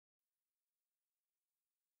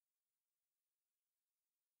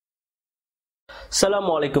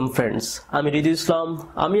আসসালামু আলাইকুম ফ্রেন্ডস, আমি রিদু ইসলাম।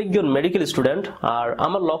 আমি একজন মেডিকেল স্টুডেন্ট আর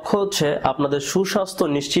আমার লক্ষ্য হচ্ছে আপনাদের সুস্বাস্থ্য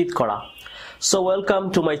নিশ্চিত করা। So welcome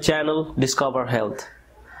to my channel discover health.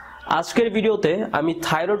 আজকের ভিডিওতে আমি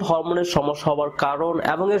থাইরয়েড হরমোনের সমস্যা হওয়ার কারণ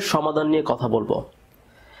এবং এর সমাধান নিয়ে কথা বলবো।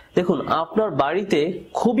 দেখুন, আপনার বাড়িতে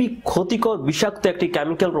খুবই ক্ষতিকর বিষাক্ত একটি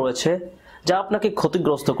কেমিক্যাল রয়েছে যা আপনাকে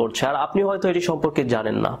ক্ষতিগ্রস্ত করছে, আর আপনি হয়তো এটি সম্পর্কে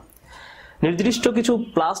জানেন না। নির্দিষ্ট কিছু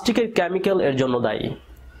প্লাস্টিকের কেমিক্যাল এর জন্য দায়ী।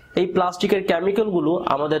 এই প্লাস্টিকের কেমিক্যালগুলো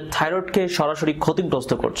আমাদের থাইরয়েডকে সরাসরি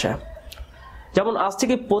ক্ষতিগ্রস্ত করছে। যেমন আজ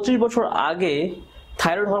থেকে 25 বছর আগে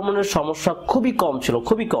থাইরয়েড হরমোনের সমস্যা খুবই কম ছিল,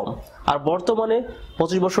 খুবই কম। আর বর্তমানে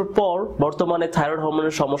 25 বছর পর বর্তমানে থাইরয়েড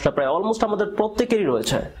হরমোনের সমস্যা প্রায় অলমোস্ট আমাদের প্রত্যেকেরই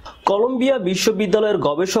রয়েছে। কলম্বিয়া বিশ্ববিদ্যালয়ের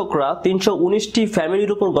গবেষকরা 319টি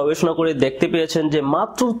ফ্যামিলির উপর গবেষণা করে দেখতে পেয়েছেন যে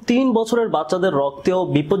মাত্র 3 বছরের বাচ্চাদের রক্তেও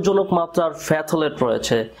বিপজ্জনক মাত্রার ফ্যাথলেট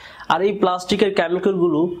রয়েছে। আর এই প্লাস্টিকের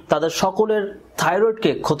কেমিক্যালগুলো তাদের সকলের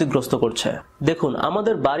থাইরয়েডকে ক্ষতিগ্রস্ত করছে। দেখুন,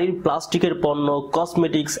 আমাদের বাড়ির প্লাস্টিকের পণ্য,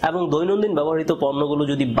 কসমেটিক্স এবং দৈনন্দিন ব্যবহৃত পণ্যগুলো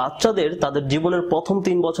যদি বাচ্চাদের তাদের জীবনের প্রথম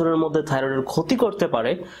 3 বছরের মধ্যে থাইরয়েডের ক্ষতি করতে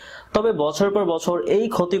পারে, তবে বছর পর বছর এই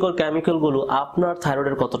ক্ষতিকর কেমিক্যালগুলো আপনার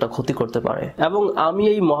থাইরয়েডের কতটা ক্ষতি করতে পারে। এবং আমি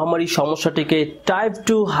এই মহামারী সমস্যাটিকে টাইপ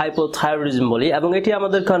 2 হাইপোথাইরয়েডিজম বলি, এবং এটি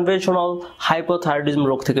আমাদের কনভেনশনাল হাইপোথাইরয়েডিজম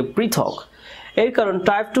রোগ থেকে পৃথক। এর কারণ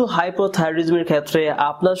টাইপ 2 হাইপোথাইরয়েডিজমের ক্ষেত্রে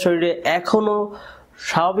আপনার শরীরে এখনো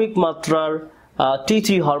স্বাভাবিক মাত্রার T3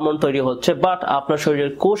 হরমোন তৈরি হচ্ছে, বাট আপনার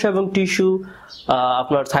শরীরের কোষ এবং টিস্যু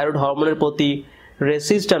আপনার থাইরয়েড হরমোনের প্রতি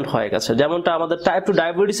রেসিস্ট্যান্ট হয়ে গেছে, যেমনটা আমাদের টাইপ 2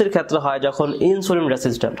 ডায়াবেটিসের ক্ষেত্রে হয় যখন ইনসুলিন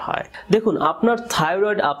রেসিস্ট্যান্ট হয়। দেখুন, আপনার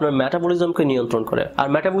থাইরয়েড আপনার মেটাবলিজমকে নিয়ন্ত্রণ করে, আর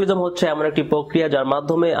মেটাবলিজম হচ্ছে এমন একটি প্রক্রিয়া যার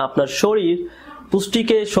মাধ্যমে আপনার শরীর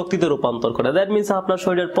পুষ্টিকে শক্তিতে রূপান্তর করে। দ্যাট মিনস আপনার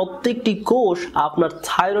শরীরের প্রত্যেকটি কোষ আপনার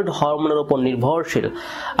থাইরয়েড হরমোনের উপর নির্ভরশীল।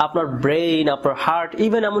 আপনার ব্রেইন, আপনার হার্ট,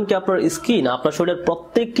 ইভেন এমনকি আপনার স্কিন, আপনার শরীরের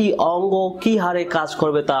প্রত্যেকটি অঙ্গ কি হারে কাজ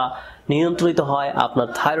করবে তা নিয়ন্ত্রিত হয় আপনার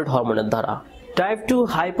থাইরয়েড হরমোনের দ্বারা। টাইপ 2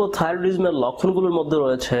 হাইপোথাইরয়েডিজমের লক্ষণগুলোর মধ্যে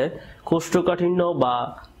রয়েছে কোষ্ঠকাঠিন্য বা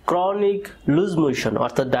ক্রনিক লুজ মোশন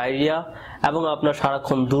অর্থাৎ ডায়রিয়া, এবং আপনার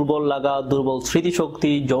সারাক্ষণ দুর্বল লাগা, দুর্বল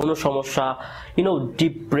স্মৃতিশক্তি, যৌন সমস্যা,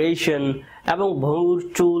 ডিপ্রেশন এবং ভঙ্গুর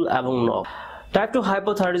চুল এবং নখ। টাইপ 2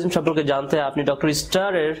 হাইপোথাইরয়েডিজম সম্পর্কে জানতে আপনি ডক্টর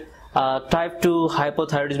স্টারের টাইপ 2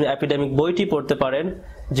 হাইপোথাইরয়েডিজম এপিডেমিক বইটি পড়তে পারেন,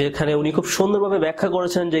 যেখানে উনি খুব সুন্দরভাবে ব্যাখ্যা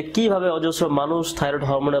করেছেন যে কিভাবে অজস্র মানুষ থাইরয়েড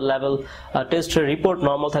হরমোনের লেভেল টেস্টের রিপোর্ট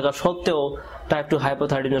নর্মাল থাকা সত্ত্বেও টাইপ 2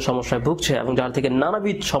 হাইপোথাইরয়েডিজমের সমস্যায় ভুগছে, এবং যার থেকে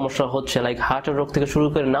নানাবিধ সমস্যা হচ্ছে, লাইক হার্টের রোগ থেকে শুরু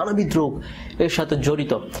করে নানাবিধ রোগ এর সাথে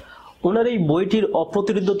জড়িত। ওনার এই বইটির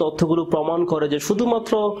অপ্রতিরোধ তথ্যগুলো প্রমাণ করে যে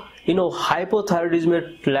শুধুমাত্র হাইপোথাইরয়েডিজমের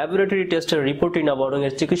ল্যাবরেটরি টেস্টের রিপোর্টই না, বরং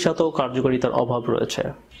এর চিকিৎসাতেও কার্যকারিতার অভাব রয়েছে।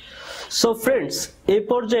 সো ফ্রেন্ডস, এই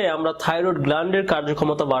পর্যায়ে আমরা থাইরয়েড গ্ল্যান্ডের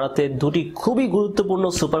কার্যক্ষমতা বাড়াতে দুটি খুবই গুরুত্বপূর্ণ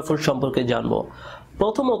সুপারফুড সম্পর্কে জানব।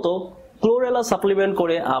 প্রথমত, ক্লোরেলা সাপ্লিমেন্ট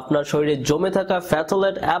করে আপনার শরীরে জমে থাকা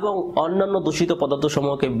ফ্যাথলেট এবং অন্যান্য দূষিত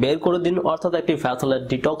পদার্থসমূহকে বের করে দিন, অর্থাৎ একটি ফ্যাথলেট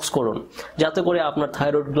ডিটক্স করুন, যাতে করে আপনার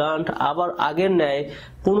থাইরয়েড গ্ল্যান্ড আবার আগের ন্যায়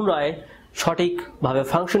পুনরায় সঠিকভাবে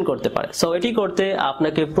ফাংশন করতে পারে। সো এটি করতে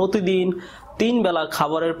আপনাকে প্রতিদিন 3 বেলা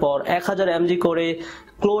খাবারের পর 1000 mg করে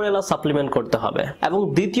ক্লোরেলা সাপ্লিমেন্ট করতে হবে। এবং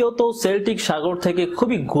দ্বিতীয়ত, সেল্টিক সাগর থেকে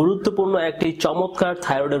খুবই গুরুত্বপূর্ণ একটি চমৎকার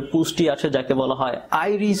থাইরয়েডের পুষ্টি আসে, যাকে বলা হয়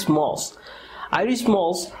আইরিশ মস। আইরিশ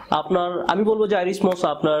মস আমি বলবো যে আইরিশ মস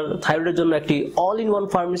আপনার থাইরয়েডের জন্য একটি অল ইন ওয়ান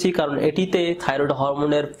ফার্মেসি, কারণ এটিতে থাইরয়েড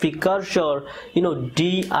হরমোনের প্রিকারসর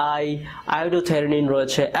ডিআই আয়োডোথেরনিন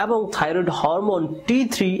রয়েছে, এবং থাইরয়েড হরমোন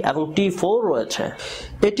T3 এবং T4 রয়েছে।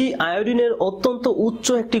 এটি আয়োডিনের অত্যন্ত উচ্চ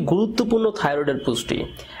একটি গুরুত্বপূর্ণ থাইরয়েডের পুষ্টি,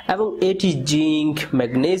 এবং এটি জিঙ্ক,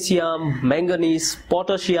 ম্যাগনেসিয়াম, ম্যাঙ্গানিজ,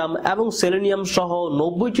 পটাশিয়াম এবং সেলেনিয়াম সহ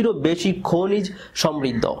 90টিরও বেশি খনিজ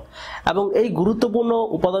সমৃদ্ধ। এবং এই গুরুত্বপূর্ণ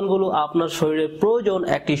উপাদানগুলো আপনার শরীরে প্রয়োজন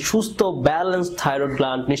একটি সুস্থ ব্যালেন্স থাইরয়েড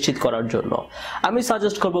গ্ল্যান্ড নিশ্চিত করার জন্য। আমি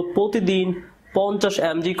সাজেস্ট করব প্রতিদিন 50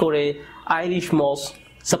 mg করে আইরিশ মস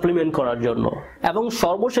সাপ্লিমেন্ট করার জন্য। এবং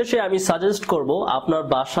সর্বশেষে আমি সাজেস্ট করব আপনার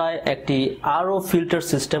বাসায় একটি আরও ফিল্টার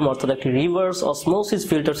সিস্টেম, অর্থাৎ একটি রিভার্স অসমোসিস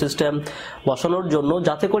ফিল্টার সিস্টেম বসানোর জন্য,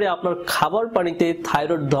 যাতে করে আপনার খাবার পানিতে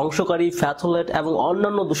থাইরয়েড ধ্বংসকারী ফ্যাথলেট এবং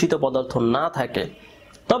অন্যান্য দূষিত পদার্থ না থাকে।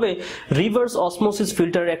 তবে রিভার্স অসমোসিস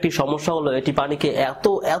ফিল্টারের একটি সমস্যা হলো এটি পানিকে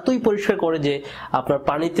এতই পরিষ্কার করে যে আপনার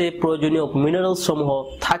পানিতে প্রয়োজনীয় মিনারেলস সমূহ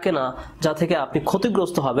থাকে না, যা থেকে আপনি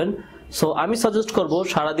ক্ষতিগ্রস্ত হবেন। সো আমি সাজেস্ট করব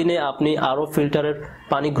সারাদিনে আপনি আরও ফিল্টারের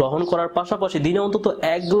পানি গ্রহণ করার পাশাপাশি দিনে অন্তত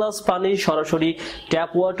 1 গ্লাস পানি সরাসরি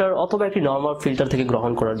ট্যাপ ওয়াটার অথবা একটি নর্মাল ফিল্টার থেকে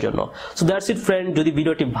গ্রহণ করার জন্য। So that's it friend. যদি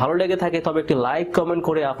ভিডিওটি ভালো লেগে থাকে তবে একটি লাইক, কমেন্ট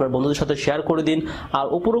করে আপনার বন্ধুদের সাথে শেয়ার করে দিন। আর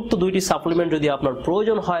উপরোক্ত 2টি সাপ্লিমেন্ট যদি আপনার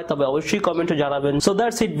প্রয়োজন হয় তবে অবশ্যই কমেন্টে জানাবেন। So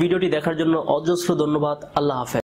that's it. ভিডিওটি দেখার জন্য অজস্র ধন্যবাদ। আল্লাহ হাফেজ।